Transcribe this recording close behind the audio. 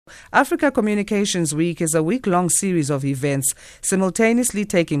Africa Communications Week is a week-long series of events simultaneously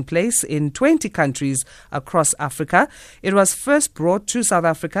taking place in 20 countries across Africa. It was first brought to South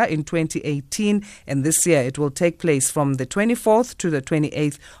Africa in 2018, and this year it will take place from the 24th to the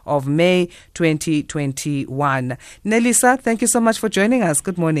 28th of May 2021. Nelisa, thank you so much for joining us.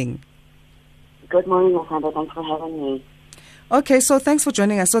 Good morning. Good morning, Asanda. Thanks for having me. Okay, so thanks for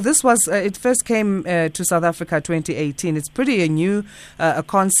joining us. So this was, it first came to South Africa 2018. It's pretty a new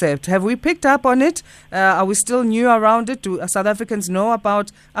concept. Have we picked up on it? Are we still new around it? Do South Africans know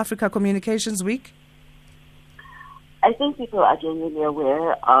about Africa Communications Week? I think people are generally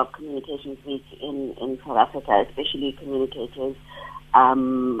aware of Communications Week in South Africa, especially communicators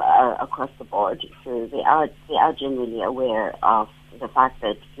across the board. So they are generally aware of the fact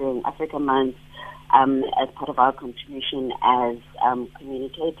that during Africa Month, as part of our contribution as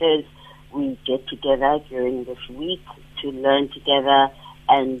communicators, we get together during this week to learn together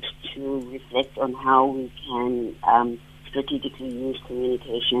and to reflect on how we can strategically use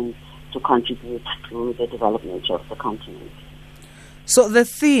communication to contribute to the development of the continent. So the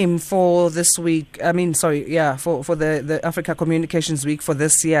theme for this week, for the Africa Communications Week for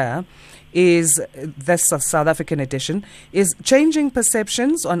this year is, this South African edition, is changing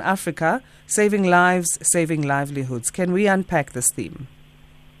perceptions on Africa, saving lives, saving livelihoods. Can we unpack this theme?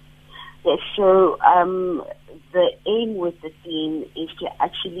 Yes, so the aim with the theme is to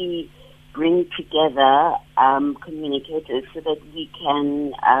actually bring together communicators so that we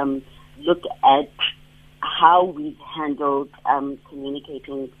can look at how we've handled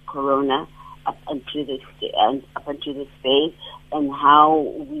communicating Corona up until this phase, and how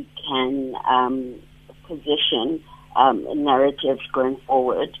we can position narratives going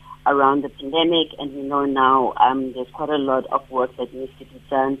forward around the pandemic. And we know now there's quite a lot of work that needs to be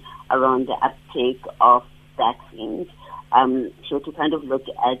done around the uptake of vaccines. So to kind of look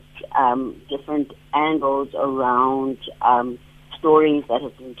at different angles around stories that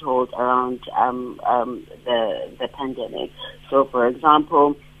have been told around the pandemic. So, for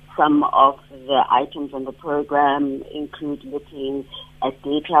example, some of the items on the program include looking at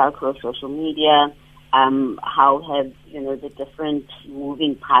data across social media, how have, the different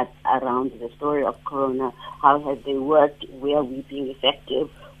moving parts around the story of Corona, how have they worked, where are we being effective,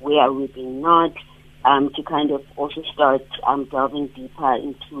 where are we being not, to kind of also start delving deeper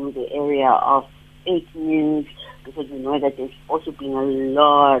into the area of fake news, because we know that there's also been a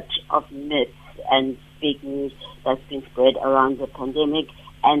lot of myths and fake news that's been spread around the pandemic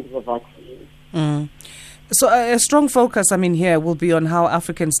and the vaccine. So a strong focus, here will be on how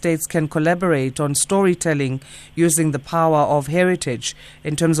African states can collaborate on storytelling using the power of heritage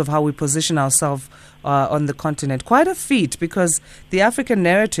in terms of how we position ourselves on the continent. Quite a feat, because the African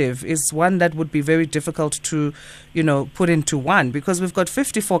narrative is one that would be very difficult to, put into one, because we've got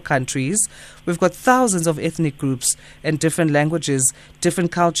 54 countries, we've got thousands of ethnic groups and different languages,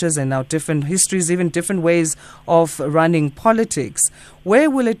 different cultures, and now different histories, even different ways of running politics. Where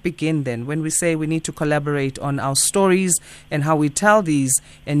will it begin then when we say we need to collaborate on our stories and how we tell these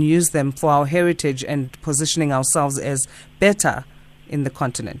and use them for our heritage and positioning ourselves as better in the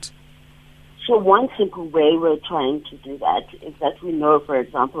continent? So one simple way we're trying to do that is that we know, for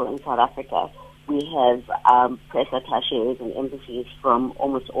example, in South Africa, we have press attaches and embassies from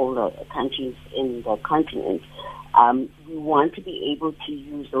almost all the countries in the continent. We want to be able to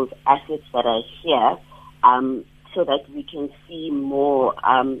use those assets that are here so that we can see more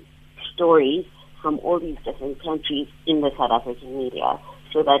stories from all these different countries in the South African media,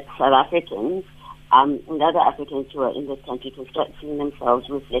 so that South Africans and other Africans who are in this country can start seeing themselves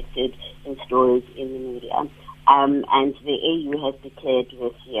reflected in stories in the media. And the AU has declared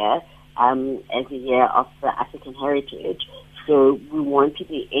this year as a year of the African heritage. So we want to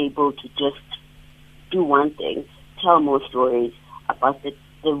be able to just do one thing, tell more stories about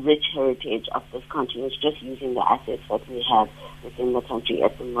the rich heritage of this continent, just using the assets that we have within the country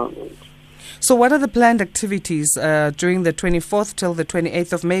at the moment. So what are the planned activities during the 24th till the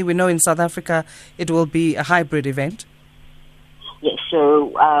 28th of May? We know in South Africa it will be a hybrid event. Yes,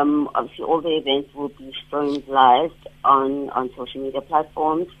 so obviously all the events will be streamed live on social media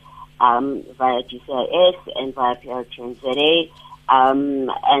platforms via GCIS and via PRTNZA. And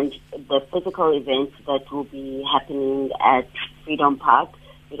the physical events that will be happening at Freedom Park.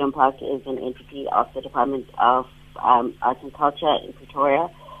 Freedom Park is an entity of the Department of Arts and Culture in Pretoria.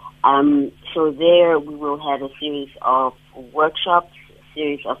 So there we will have a series of workshops, a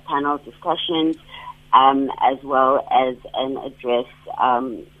series of panel discussions, as well as an address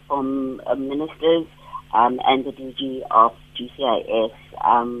from ministers and the DG of GCIS,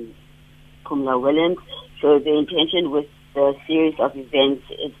 Kumla Williams. So the intention with the series of events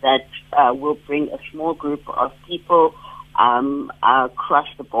is that we'll bring a small group of people across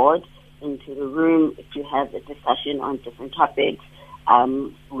the board into the room to have a discussion on different topics,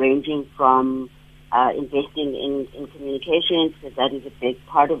 ranging from investing in communications, because that is a big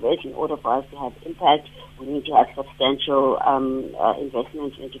part of it. In order for us to have impact, we need to have substantial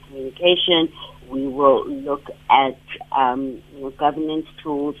investment into communication. We will look at governance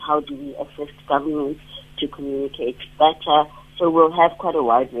tools. How do we assist governments to communicate better? So we'll have quite a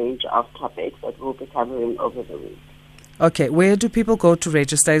wide range of topics that we'll be covering over the week. Okay, where do people go to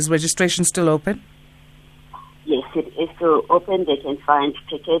register? Is registration still open? Yes, it is still open. They can find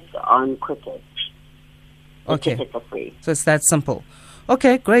tickets on Quicket. Okay. Tickets are free. So it's that simple.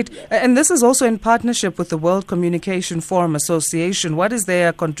 Okay, great. Yes. And this is also in partnership with the World Communication Forum Association. What is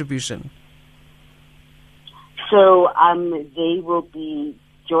their contribution? So they will be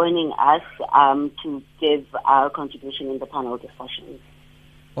joining us to give our contribution in the panel discussions.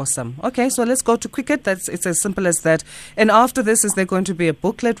 Awesome. Okay, so let's go to Quicket. It's as simple as that. And after this, is there going to be a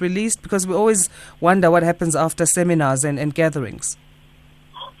booklet released? Because we always wonder what happens after seminars and gatherings.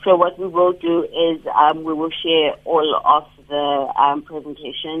 So what we will do is we will share all of the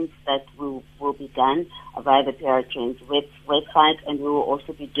presentations that will be done via the PR Trends website, and we will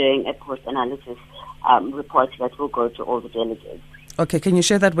also be doing a post-analysis report that will go to all the delegates. Okay, can you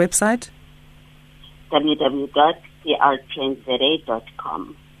share that website?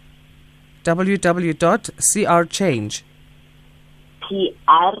 www.prtrendsza.com. www.crchange.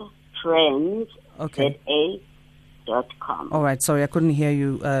 prtrendsza.com. All right, sorry, I couldn't hear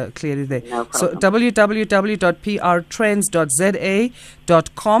you clearly there. No problem. So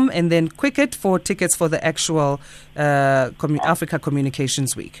www.prtrends.za.com, and then Quicket for tickets for the actual Africa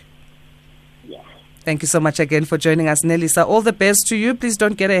Communications Week. Yes. Thank you so much again for joining us, Nelisa. All the best to you. Please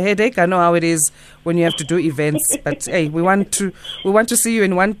don't get a headache. I know how it is when you have to do events, but hey, we want to see you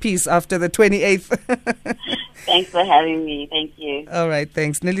in one piece after the 28th. Thanks for having me. Thank you. All right,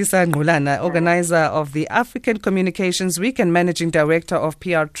 thanks. Nelisa Nqgulana, organizer of the African Communications Week and managing director of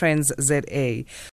PR Trends ZA.